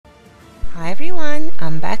everyone,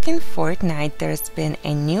 I'm back in Fortnite. There's been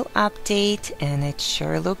a new update and it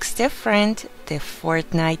sure looks different. The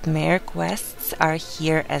Fortnitemare quests are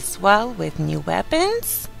here as well with new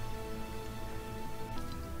weapons.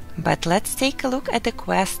 But let's take a look at the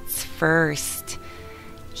quests first.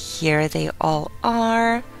 Here they all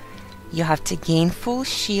are. You have to gain full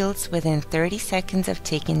shields within 30 seconds of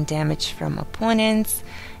taking damage from opponents.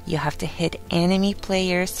 You have to hit enemy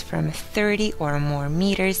players from 30 or more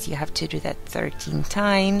meters. You have to do that 13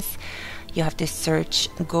 times. You have to search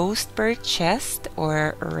ghost bird chest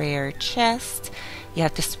or rare chest. You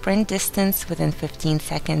have to sprint distance within 15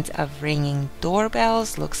 seconds of ringing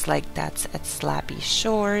doorbells. Looks like that's at Slappy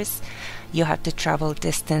Shores. You have to travel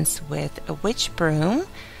distance with a witch broom.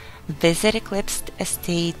 Visit Eclipsed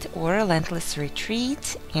Estate or Relentless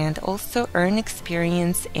Retreat, and also earn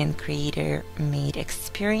experience in creator-made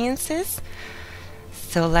experiences.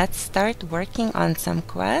 So let's start working on some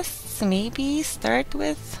quests. Maybe start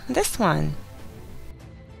with this one.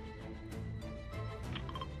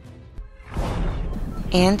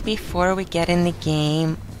 And before we get in the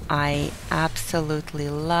game, I absolutely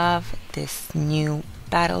love this new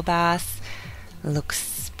battle pass. Looks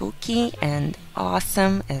spooky and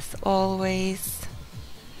awesome as always.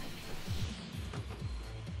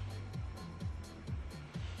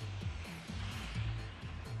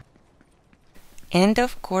 And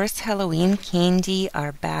of course, Halloween candy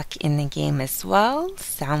are back in the game as well.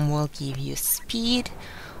 Some will give you speed,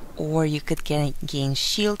 or you could gain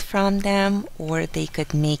shield from them, or they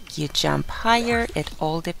could make you jump higher. It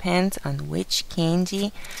all depends on which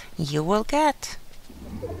candy you will get.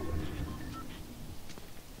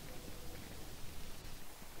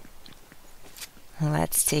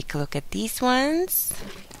 Let's take a look at these ones.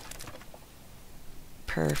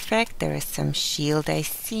 Perfect. There is some shield I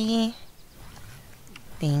see.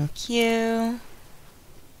 Thank you.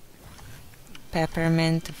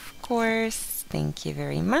 Peppermint, of course. Thank you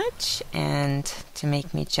very much. And to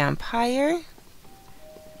make me jump higher.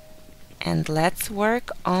 And let's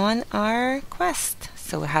work on our quest.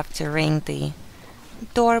 So we have to ring the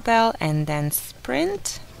doorbell and then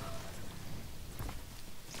sprint.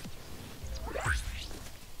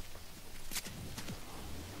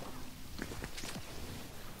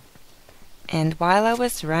 And while I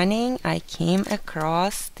was running, I came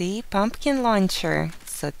across the pumpkin launcher.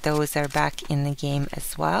 So those are back in the game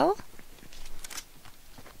as well.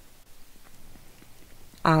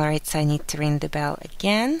 Alright, so I need to ring the bell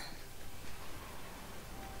again.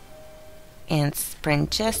 And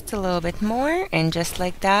sprint just a little bit more. And just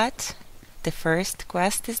like that, the first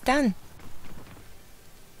quest is done.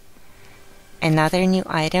 Another new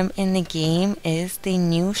item in the game is the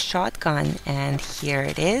new shotgun, and here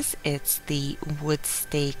it is. It's the wood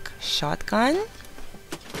stake shotgun.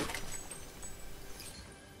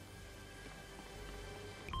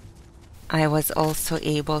 I was also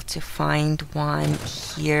able to find one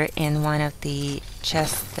here in one of the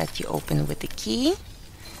chests that you open with the key.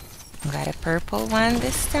 Got a purple one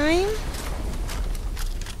this time.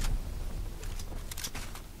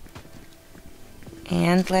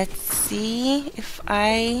 And let's see if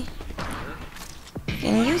I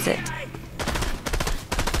can use it.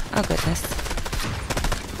 Oh goodness.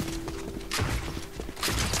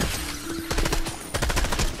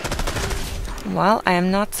 Well, I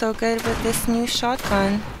am not so good with this new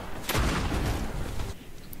shotgun.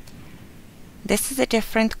 This is a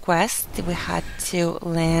different quest. We had to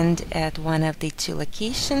land at one of the two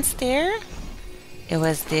locations there. It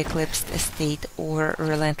was the Eclipsed Estate or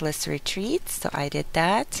Relentless Retreat, so I did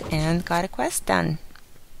that and got a quest done.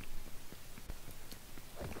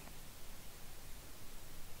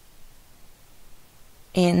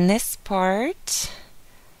 In this part,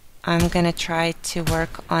 I'm gonna try to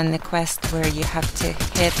work on the quest where you have to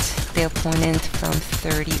hit the opponent from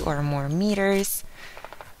 30 or more meters.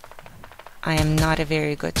 I am not a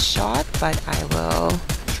very good shot, but I will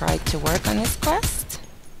try to work on this quest.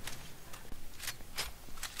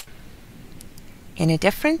 In a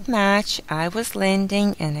different match, I was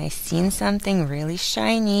landing and I seen something really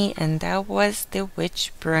shiny, and that was the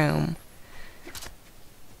witch broom.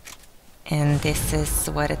 And this is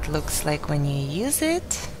what it looks like when you use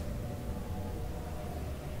it.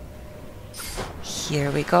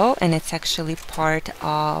 Here we go, and it's actually part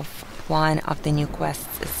of one of the new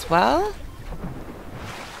quests as well.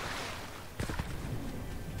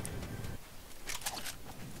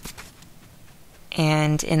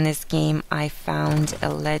 And in this game I found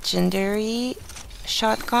a legendary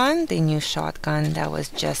shotgun, the new shotgun that was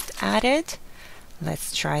just added.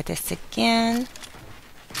 Let's try this again.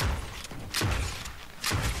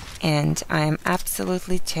 And I'm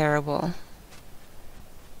absolutely terrible.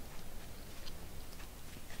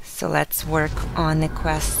 So let's work on the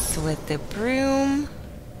quests with the broom.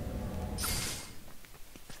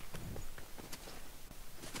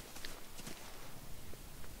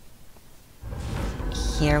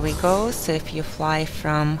 Here we go. So if you fly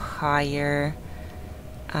from higher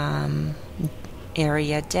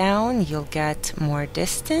area down, you'll get more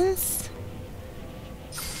distance.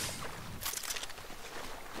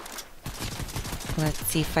 Let's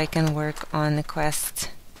see if I can work on the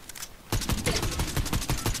quest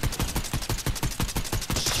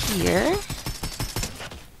here.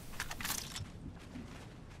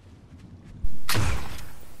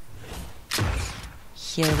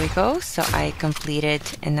 Here we go. So I completed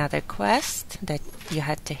another quest that you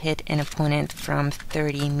had to hit an opponent from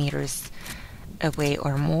 30 meters away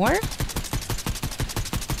or more.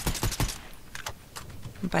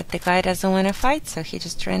 But the guy doesn't want to fight, so he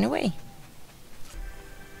just ran away.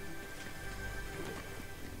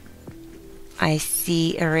 I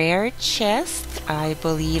see a rare chest. I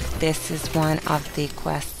believe this is one of the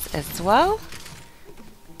quests as well.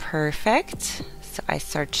 Perfect. So I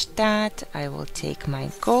searched that. I will take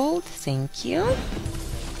my gold. Thank you.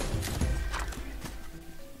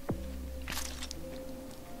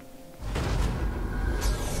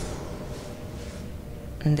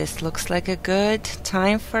 And this looks like a good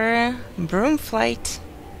time for a broom flight.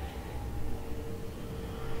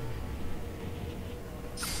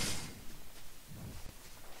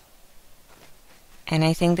 And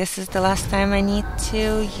I think this is the last time I need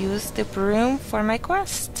to use the broom for my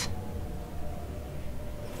quest.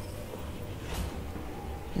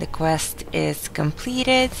 The quest is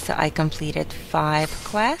completed, so I completed 5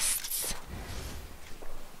 quests.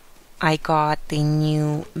 I got the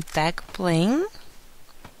new back bling,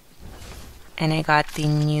 and I got the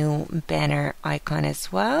new banner icon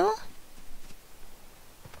as well.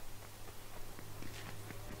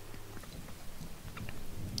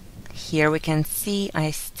 Here we can see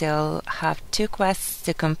I still have 2 quests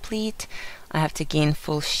to complete. I have to gain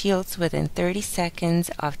full shields within 30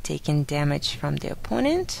 seconds of taking damage from the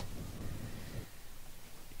opponent.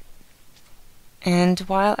 And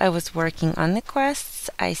while I was working on the quests,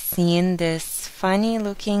 I seen this funny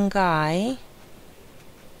looking guy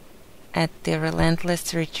at the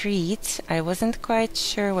Relentless Retreat. I wasn't quite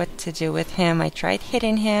sure what to do with him. I tried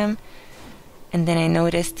hitting him, and then I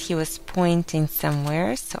noticed he was pointing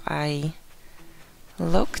somewhere, so I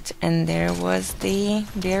looked, and there was the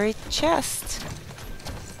buried chest.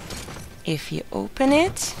 If you open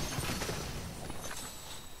it,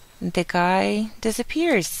 the guy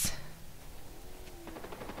disappears.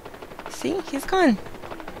 See, he's gone.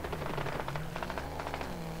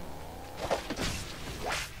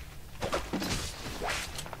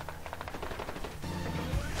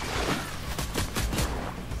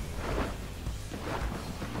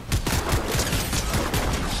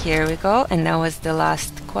 Here we go, and that was the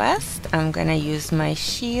last quest. I'm gonna use my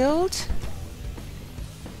shield.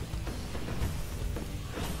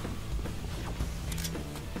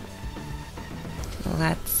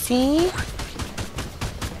 Let's see.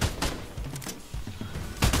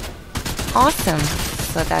 Awesome.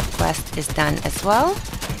 So that quest is done as well.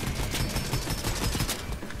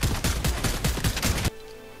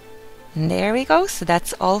 And there we go. So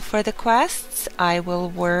that's all for the quests. I will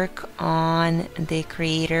work on the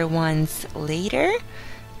creator ones later.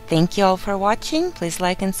 Thank you all for watching. Please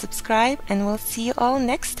like and subscribe, and we'll see you all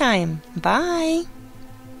next time. Bye!